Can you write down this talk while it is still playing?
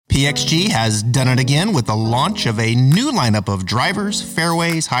PXG has done it again with the launch of a new lineup of drivers,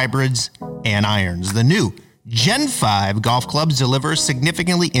 fairways, hybrids, and irons. The new Gen 5 golf clubs deliver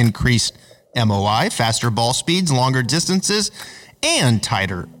significantly increased MOI, faster ball speeds, longer distances, and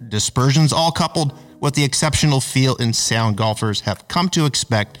tighter dispersions, all coupled with the exceptional feel and sound golfers have come to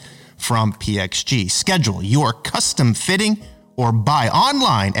expect from PXG. Schedule your custom fitting or buy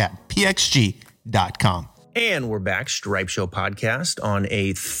online at pxg.com. And we're back, Stripe Show podcast on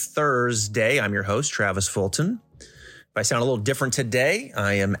a Thursday. I'm your host, Travis Fulton. If I sound a little different today,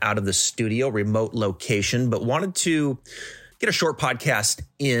 I am out of the studio, remote location, but wanted to get a short podcast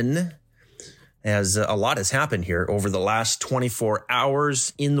in as a lot has happened here over the last 24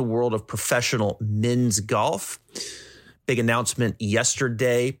 hours in the world of professional men's golf. Big announcement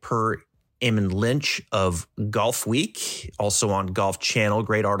yesterday per Eamon Lynch of Golf Week, also on Golf Channel.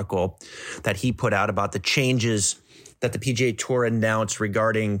 Great article that he put out about the changes that the PGA Tour announced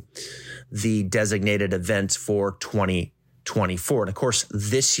regarding the designated events for 2024. And of course,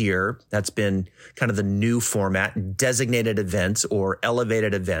 this year, that's been kind of the new format, designated events or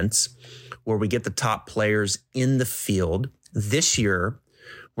elevated events, where we get the top players in the field. This year,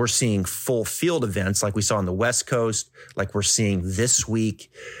 we're seeing full field events like we saw on the West Coast, like we're seeing this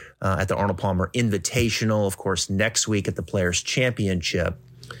week at the Arnold Palmer Invitational, of course, next week at the Players Championship.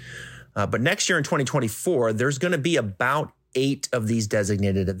 But next year in 2024, there's going to be about 8 of these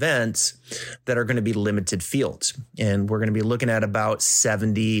designated events that are going to be limited fields. And we're going to be looking at about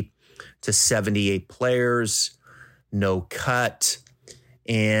 70 to 78 players, no cut,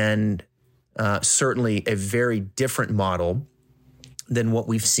 and certainly a very different model than what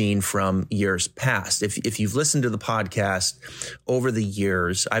we've seen from years past. If you've listened to the podcast over the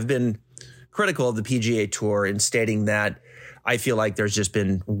years, I've been critical of the PGA Tour in stating that I feel like there's just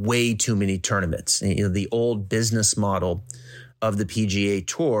been way too many tournaments. You know, the old business model of the PGA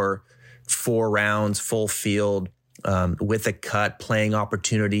Tour, 4 rounds, full field, with a cut, playing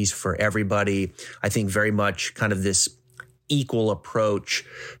opportunities for everybody. I think very much kind of this equal approach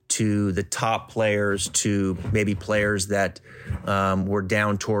to the top players, to maybe players that were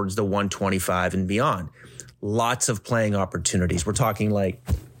down towards the 125 and beyond. Lots of playing opportunities. We're talking like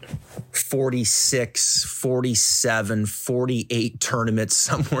 46, 47, 48 tournaments,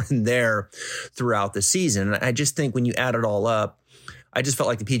 somewhere in there throughout the season. And I just think when you add it all up, I just felt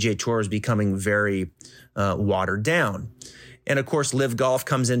like the PGA Tour is becoming very watered down. And of course, Live Golf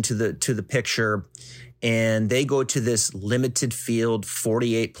comes into the picture, and they go to this limited field,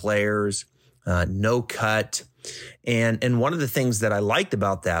 48 players, no cut. And one of the things that I liked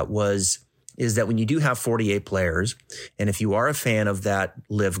about that is that when you do have 48 players, and if you are a fan of that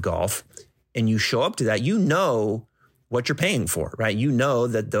Live Golf and you show up to that, you know what you're paying for, right? You know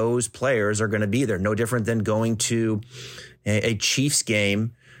that those players are going to be there. No different than going to a Chiefs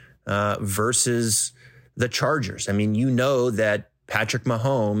game versus the Chargers. I mean, you know that Patrick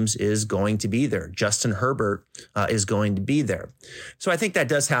Mahomes is going to be there. Justin Herbert is going to be there. So I think that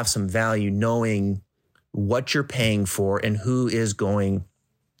does have some value, knowing what you're paying for and who is going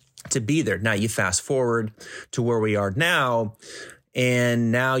to be there. Now you fast forward to where we are now,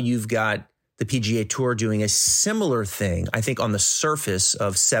 and now you've got the PGA Tour doing a similar thing, I think on the surface,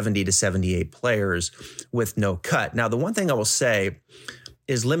 of 70 to 78 players with no cut. Now, the one thing I will say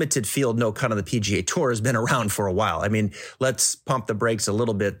is limited field, no cut on the PGA Tour has been around for a while. I mean, let's pump the brakes a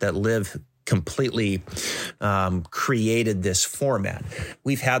little bit that Live completely created this format.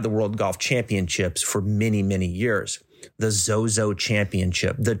 We've had the World Golf Championships for many, many years. The Zozo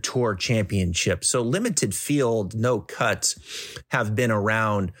Championship, the Tour Championship. So limited field, no cuts have been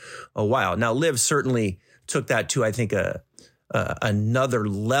around a while. Now, Live certainly took that to, I think, another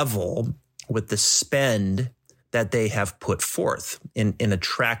level with the spend that they have put forth in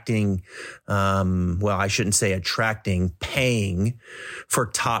attracting, well, I shouldn't say attracting, paying for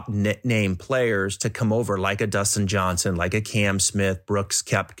top name players to come over, like a Dustin Johnson, like a Cam Smith, Brooks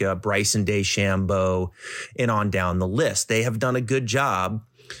Koepka, Bryson DeChambeau, and on down the list. They have done a good job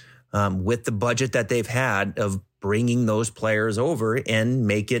with the budget that they've had of bringing those players over and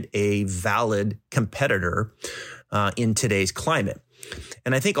make it a valid competitor in today's climate.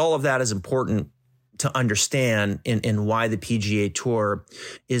 And I think all of that is important to understand in why the PGA Tour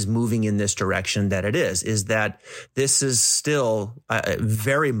is moving in this direction that it is that this is still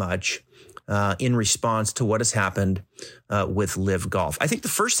very much in response to what has happened with Live Golf. I think the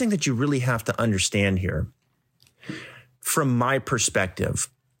first thing that you really have to understand here, from my perspective,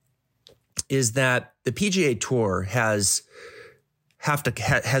 is that the PGA Tour has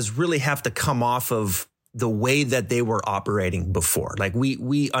really have to come off of the way that they were operating before. Like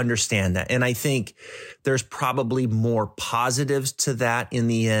we understand that. And I think there's probably more positives to that in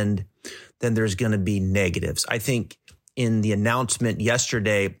the end than there's going to be negatives. I think in the announcement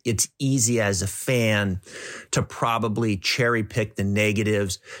yesterday, it's easy as a fan to probably cherry pick the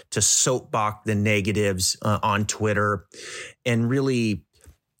negatives, to soapbox the negatives on Twitter, and really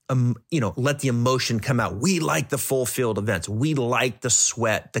let the emotion come out. We like the full field events. We like the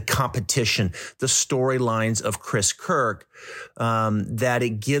sweat, the competition, the storylines of Chris Kirk that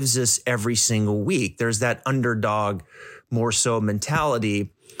it gives us every single week. There's that underdog more so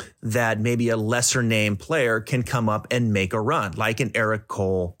mentality that maybe a lesser name player can come up and make a run, like an Eric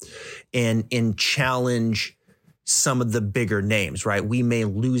Cole, and challenge some of the bigger names, right? We may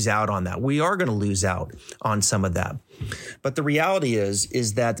lose out on that. We are going to lose out on some of that. But the reality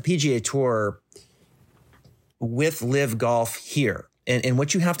is that the PGA Tour with Live Golf here, and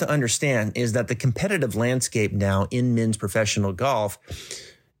what you have to understand is that the competitive landscape now in men's professional golf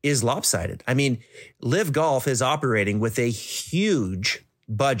is lopsided. I mean, Live Golf is operating with a huge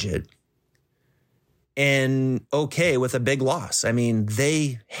budget and okay with a big loss. I mean,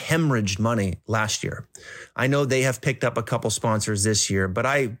 they hemorrhaged money last year. I know they have picked up a couple sponsors this year, but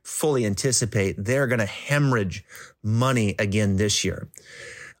I fully anticipate they're going to hemorrhage money again this year.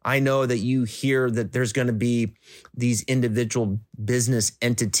 I know that you hear that there's going to be these individual business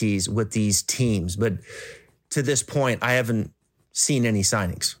entities with these teams, but to this point, I haven't seen any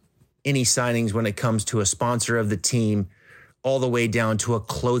signings when it comes to a sponsor of the team, all the way down to a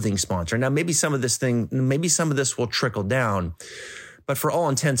clothing sponsor. Now, maybe some of this will trickle down, but for all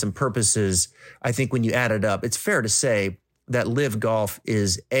intents and purposes, I think when you add it up, it's fair to say that Live Golf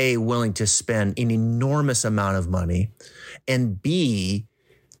is A, willing to spend an enormous amount of money, and B,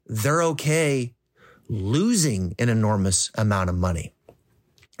 they're okay losing an enormous amount of money.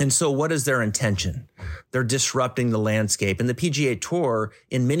 And so what is their intention? They're disrupting the landscape. And the PGA Tour,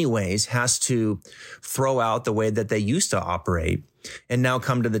 in many ways, has to throw out the way that they used to operate and now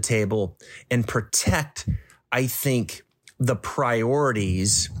come to the table and protect, I think, the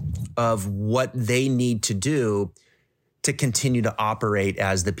priorities of what they need to do to continue to operate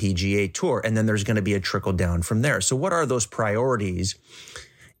as the PGA Tour. And then there's going to be a trickle down from there. So what are those priorities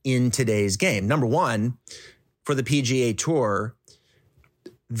in today's game? Number one, for the PGA Tour,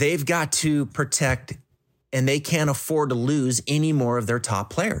 they've got to protect, and they can't afford to lose any more of their top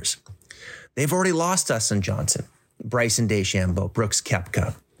players. They've already lost Dustin Johnson, Bryson DeChambeau, Brooks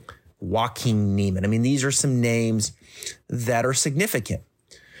Koepka, Joaquin Niemann. I mean, these are some names that are significant.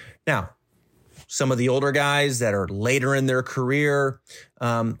 Now, some of the older guys that are later in their career,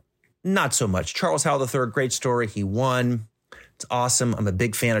 not so much. Charles Howell III, great story. He won. It's awesome. I'm a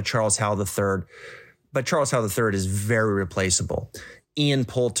big fan of Charles Howell III, but Charles Howell III is very replaceable. Ian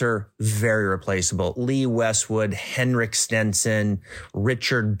Poulter, very replaceable. Lee Westwood, Henrik Stenson,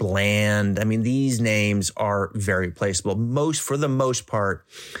 Richard Bland. I mean, these names are very replaceable. For the most part,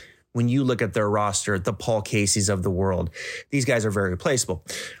 when you look at their roster, the Paul Caseys of the world, these guys are very replaceable.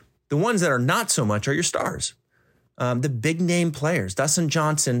 The ones that are not so much are your stars. The big name players. Dustin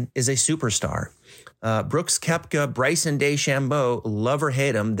Johnson is a superstar. Brooks Koepka, Bryson DeChambeau, love or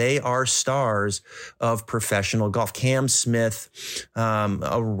hate them, they are stars of professional golf. Cam Smith,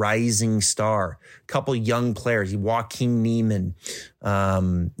 a rising star. Couple young players, Joaquin Niemann.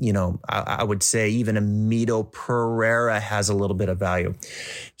 I would say even Amito Pereira has a little bit of value.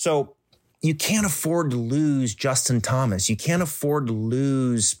 So you can't afford to lose Justin Thomas. You can't afford to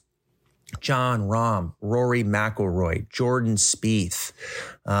lose John Rahm, Rory McIlroy, Jordan Spieth.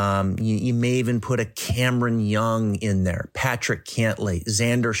 You may even put a Cameron Young in there, Patrick Cantlay,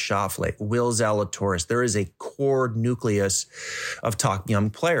 Xander Schauffele, Will Zalatoris. There is a core nucleus of top young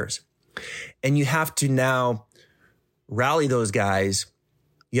players. And you have to now rally those guys.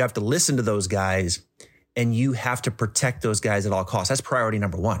 You have to listen to those guys, and you have to protect those guys at all costs. That's priority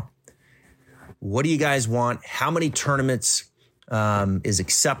number one. What do you guys want? How many tournaments is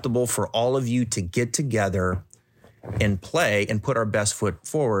acceptable for all of you to get together and play and put our best foot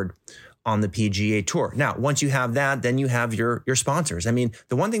forward on the PGA Tour? Now, once you have that, then you have your sponsors. I mean,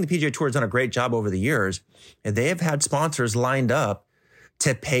 the one thing the PGA Tour has done a great job over the years, they have had sponsors lined up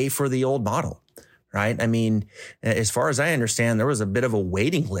to pay for the old model, right? I mean, as far as I understand, there was a bit of a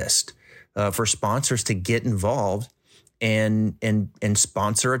waiting list for sponsors to get involved and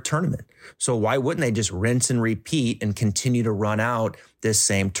sponsor a tournament. So why wouldn't they just rinse and repeat and continue to run out this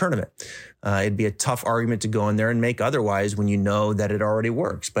same tournament? It'd be a tough argument to go in there and make otherwise when you know that it already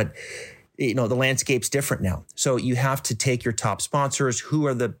works. But the landscape's different now. So you have to take your top sponsors. Who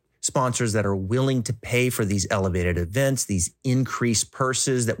are the sponsors that are willing to pay for these elevated events, these increased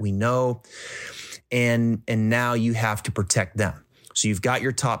purses that we know? and now you have to protect them. So you've got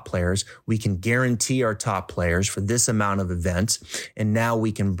your top players. We can guarantee our top players for this amount of events. And now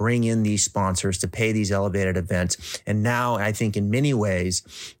we can bring in these sponsors to pay these elevated events. And now I think in many ways,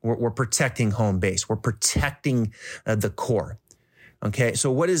 we're protecting home base. We're protecting the core. Okay.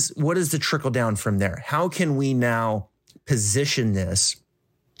 So what is the trickle down from there? How can we now position this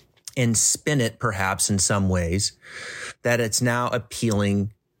and spin it perhaps in some ways that it's now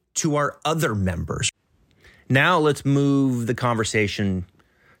appealing to our other members? Now let's move the conversation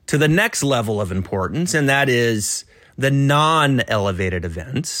to the next level of importance, and that is the non-elevated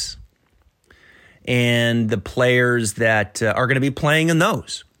events and the players that are going to be playing in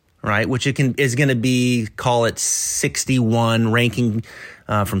those, right? Which is going to be, call it 61, ranking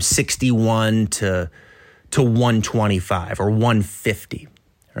from 61 to 125 or 150,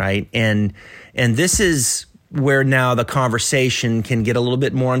 right? And this is where now the conversation can get a little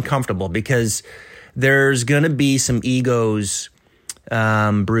bit more uncomfortable, because there's going to be some egos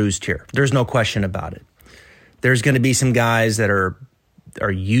bruised here. There's no question about it. There's going to be some guys that are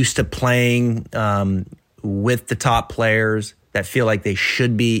used to playing with the top players that feel like they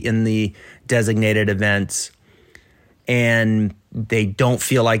should be in the designated events, and they don't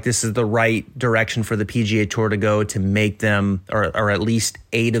feel like this is the right direction for the PGA Tour to go to make them, or at least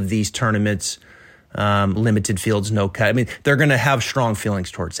 8 of these tournaments limited fields, no cut. I mean, they're going to have strong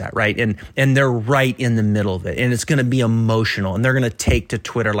feelings towards that, right? And they're right in the middle of it. And it's going to be emotional. And they're going to take to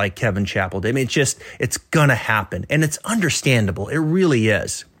Twitter like Kevin Chappell did. I mean, it's going to happen. And it's understandable. It really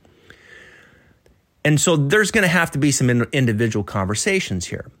is. And so there's going to have to be some individual conversations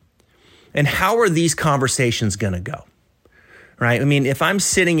here. And how are these conversations going to go? Right? I mean, if I'm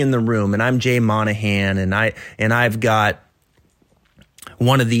sitting in the room and I'm Jay Monahan and I've got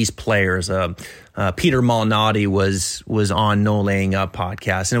one of these players, Peter Malnati was on No Laying Up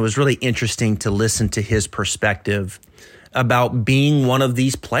podcast, and it was really interesting to listen to his perspective about being one of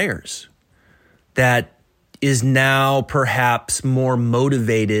these players that is now perhaps more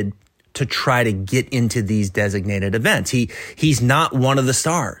motivated to try to get into these designated events. He's not one of the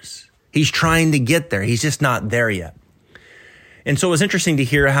stars. He's trying to get there. He's just not there yet. And so it was interesting to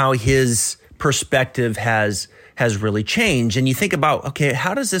hear how his perspective has really changed. And you think about, okay,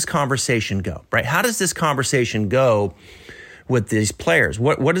 how does this conversation go, right? How does this conversation go with these players?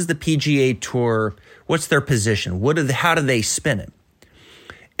 What is the PGA Tour? What's their position? How do they spin it?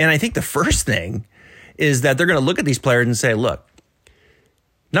 And I think the first thing is that they're going to look at these players and say, look,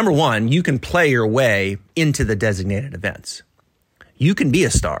 number one, you can play your way into the designated events. You can be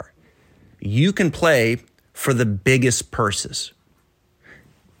a star. You can play for the biggest purses.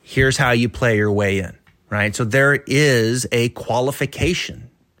 Here's how you play your way in. Right? So there is a qualification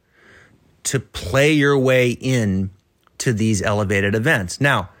to play your way in to these elevated events.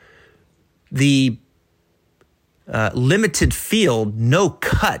 Now, the limited field, no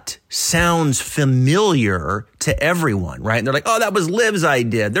cut sounds familiar to everyone, right? And they're like, oh, that was Liv's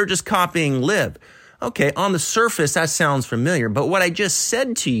idea. They're just copying Liv. Okay, on the surface, that sounds familiar. But what I just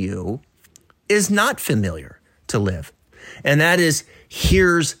said to you is not familiar to Liv. And that is,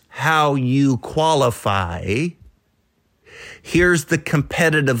 here's how you qualify. Here's the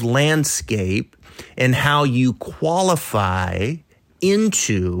competitive landscape and how you qualify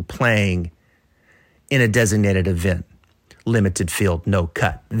into playing in a designated event, limited field, no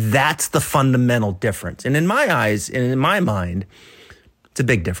cut. That's the fundamental difference. And in my eyes and in my mind, it's a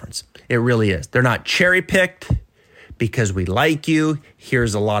big difference. It really is. They're not cherry picked because we like you.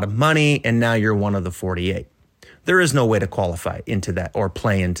 Here's a lot of money. And now you're one of the 48. There is no way to qualify into that or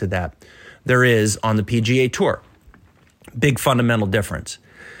play into that. There is on the PGA Tour. Big fundamental difference.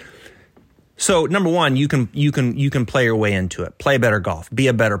 So number one, you can play your way into it. Play better golf. Be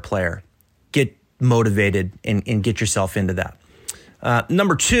a better player. Get motivated and get yourself into that.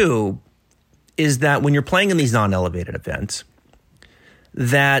 Number two is that when you're playing in these non-elevated events,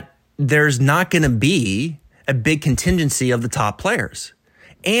 that there's not going to be a big contingency of the top players.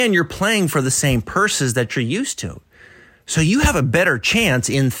 And you're playing for the same purses that you're used to. So you have a better chance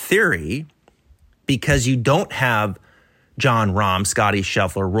in theory because you don't have Jon Rahm, Scottie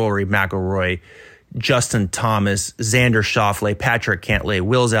Scheffler, Rory McIlroy, Justin Thomas, Xander Schauffele, Patrick Cantlay,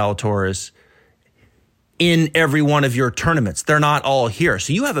 Will Zalatoris in every one of your tournaments. They're not all here.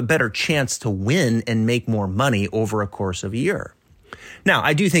 So you have a better chance to win and make more money over a course of a year. Now,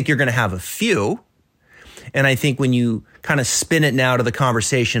 I do think you're going to have a few. And I think when you kind of spin it now to the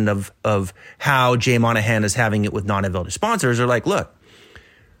conversation of how Jay Monahan is having it with non-affiliated sponsors, are like, look,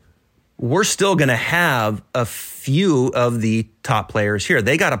 we're still going to have a few of the top players here.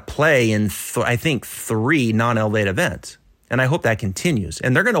 They got to play in, I think, 3 non-elevated events. And I hope that continues.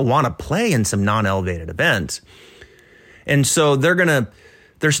 And they're going to want to play in some non-elevated events. And so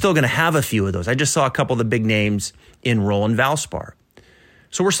they're still going to have a few of those. I just saw a couple of the big names enroll in Valspar.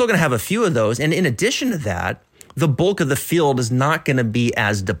 So we're still going to have a few of those. And in addition to that, the bulk of the field is not going to be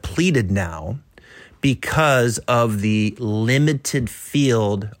as depleted now because of the limited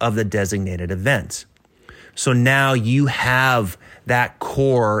field of the designated events. So now you have that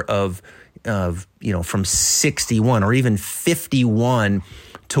core of from 61 or even 51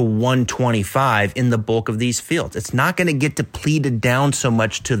 to 125 in the bulk of these fields. It's not going to get depleted down so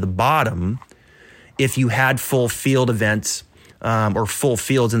much to the bottom if you had full field events or full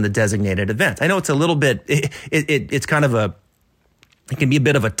fields in the designated events. I know it's a little bit, it's kind of it can be a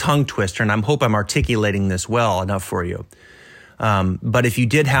bit of a tongue twister, and I hope I'm articulating this well enough for you. But if you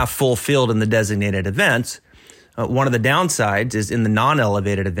did have full field in the designated events, one of the downsides is in the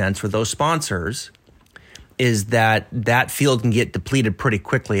non-elevated events for those sponsors is that field can get depleted pretty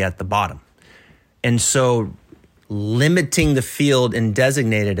quickly at the bottom. And so limiting the field in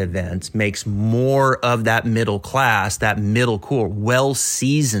designated events makes more of that middle class, that middle core,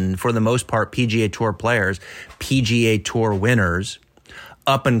 well-seasoned, for the most part, PGA Tour players, PGA Tour winners,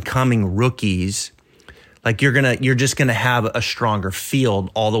 up-and-coming rookies. Like you're just gonna have a stronger field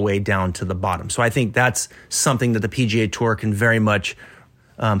all the way down to the bottom. So I think that's something that the PGA Tour can very much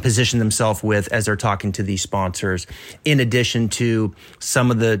position themselves with as they're talking to these sponsors, in addition to some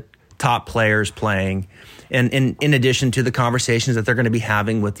of the top players playing, and in addition to the conversations that they're going to be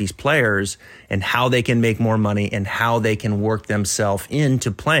having with these players and how they can make more money and how they can work themselves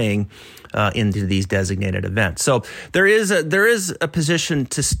into playing into these designated events. So there is a position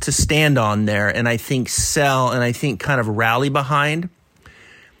to stand on there, and I think sell and I think kind of rally behind,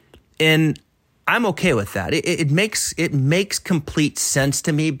 and I'm okay with that. It makes complete sense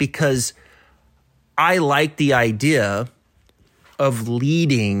to me because I like the idea of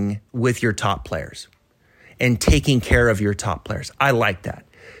leading with your top players and taking care of your top players. I like that.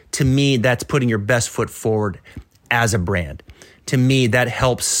 To me, that's putting your best foot forward as a brand. To me, that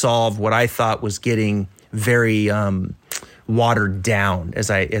helps solve what I thought was getting very watered down as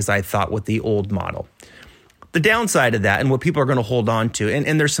I thought with the old model. The downside of that, and what people are going to hold on to,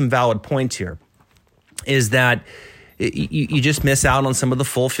 and there's some valid points here, is that you just miss out on some of the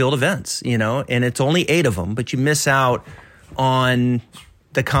full field events, and it's only 8 of them, but you miss out on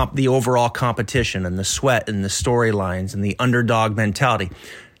the overall competition and the sweat and the storylines and the underdog mentality.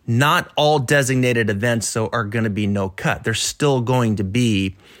 Not all designated events, though, are going to be no cut. There's still going to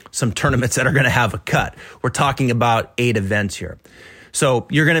be some tournaments that are going to have a cut. We're talking about 8 events here. So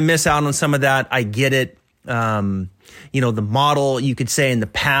you're going to miss out on some of that. I get it. The model, you could say, in the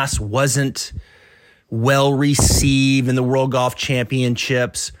past wasn't well received in the World Golf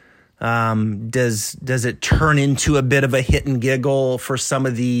Championships. Does it turn into a bit of a hit and giggle for some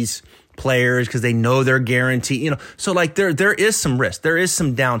of these players because they know they're guaranteed? So like there is some risk, there is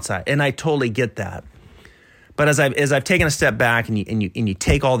some downside, and I totally get that. But as I've taken a step back and you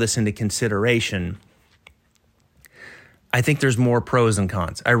take all this into consideration, I think there's more pros than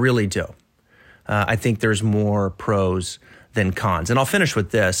cons. I really do. I think there's more pros than cons. And I'll finish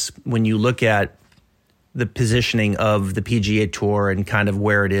with this. When you look at the positioning of the PGA Tour and kind of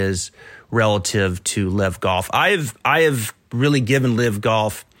where it is relative to Live Golf, I have really given Live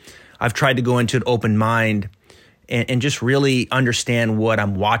Golf, I've tried to go into an open mind and just really understand what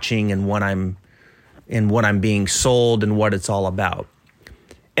I'm watching and what I'm being sold and what it's all about.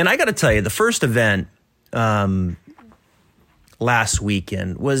 And I got to tell you, the first event last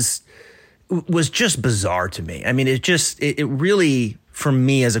weekend was just bizarre to me. I mean, it really, for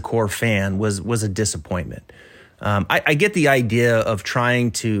me as a core fan, was a disappointment. I get the idea of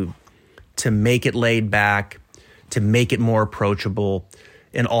trying to make it laid back, to make it more approachable,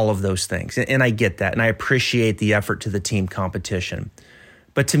 and all of those things. And I get that, and I appreciate the effort to the team competition.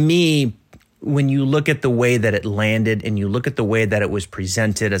 But to me, when you look at the way that it landed and you look at the way that it was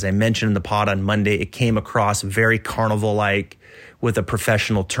presented, as I mentioned in the pod on Monday, it came across very carnival-like, with a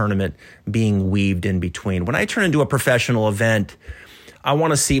professional tournament being weaved in between. When I turn into a professional event, I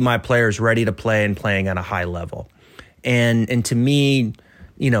want to see my players ready to play and playing at a high level. And to me,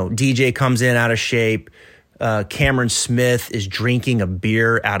 DJ comes in out of shape. Cameron Smith is drinking a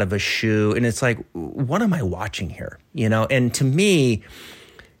beer out of a shoe. And it's like, what am I watching here? And to me,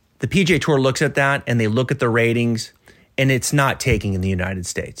 the PGA Tour looks at that and they look at the ratings, and it's not taking in the United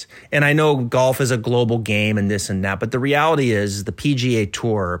States. And I know golf is a global game and this and that, but the reality is the PGA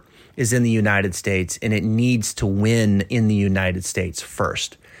Tour is in the United States and it needs to win in the United States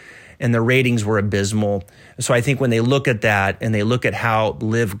first. and the ratings were abysmal. So I think when they look at that and they look at how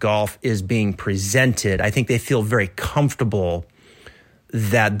Live Golf is being presented, I think they feel very comfortable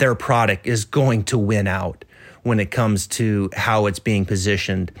that their product is going to win out when it comes to how it's being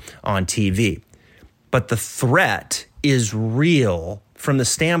positioned on TV. But the threat is real from the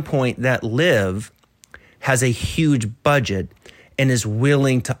standpoint that Live has a huge budget and is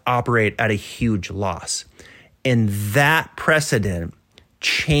willing to operate at a huge loss. And that precedent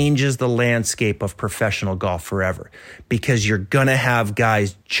changes the landscape of professional golf forever, because you're going to have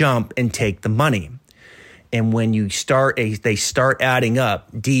guys jump and take the money. And when you they start adding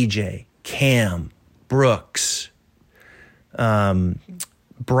up DJ, Cam, Brooks,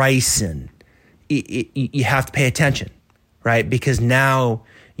 Bryson, you have to pay attention, right? Because now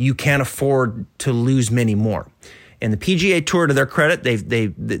you can't afford to lose many more. And the PGA Tour, to their credit,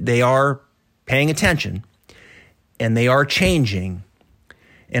 they are paying attention and they are changing.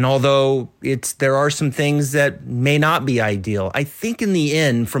 And although there are some things that may not be ideal, I think in the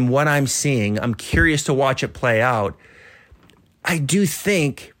end, from what I'm seeing, I'm curious to watch it play out. I do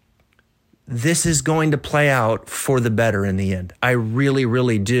think this is going to play out for the better in the end. I really,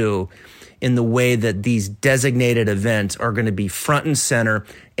 really do, in the way that these designated events are going to be front and center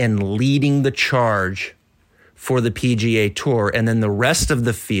and leading the charge for the PGA Tour. And then the rest of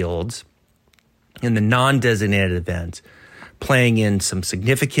the fields in the non-designated events playing in some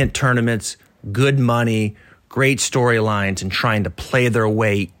significant tournaments, good money, great storylines, and trying to play their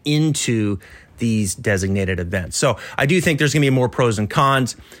way into these designated events. So I do think there's going to be more pros and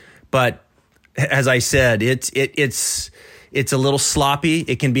cons, but as I said, it's a little sloppy.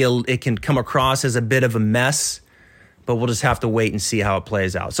 It can come across as a bit of a mess, but we'll just have to wait and see how it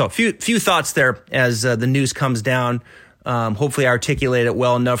plays out. So a few thoughts there as the news comes down. Hopefully I articulate it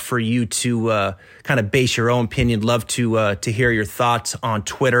well enough for you to kind of base your own opinion. Love to hear your thoughts on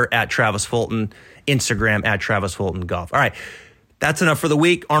Twitter at Travis Fulton, Instagram at Travis Fulton Golf. All right, that's enough for the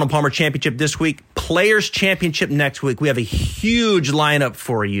week. Arnold Palmer Championship this week. Players Championship next week. We have a huge lineup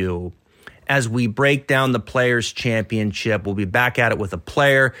for you as we break down the Players Championship. We'll be back at it with a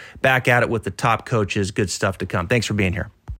player, back at it with the top coaches. Good stuff to come. Thanks for being here.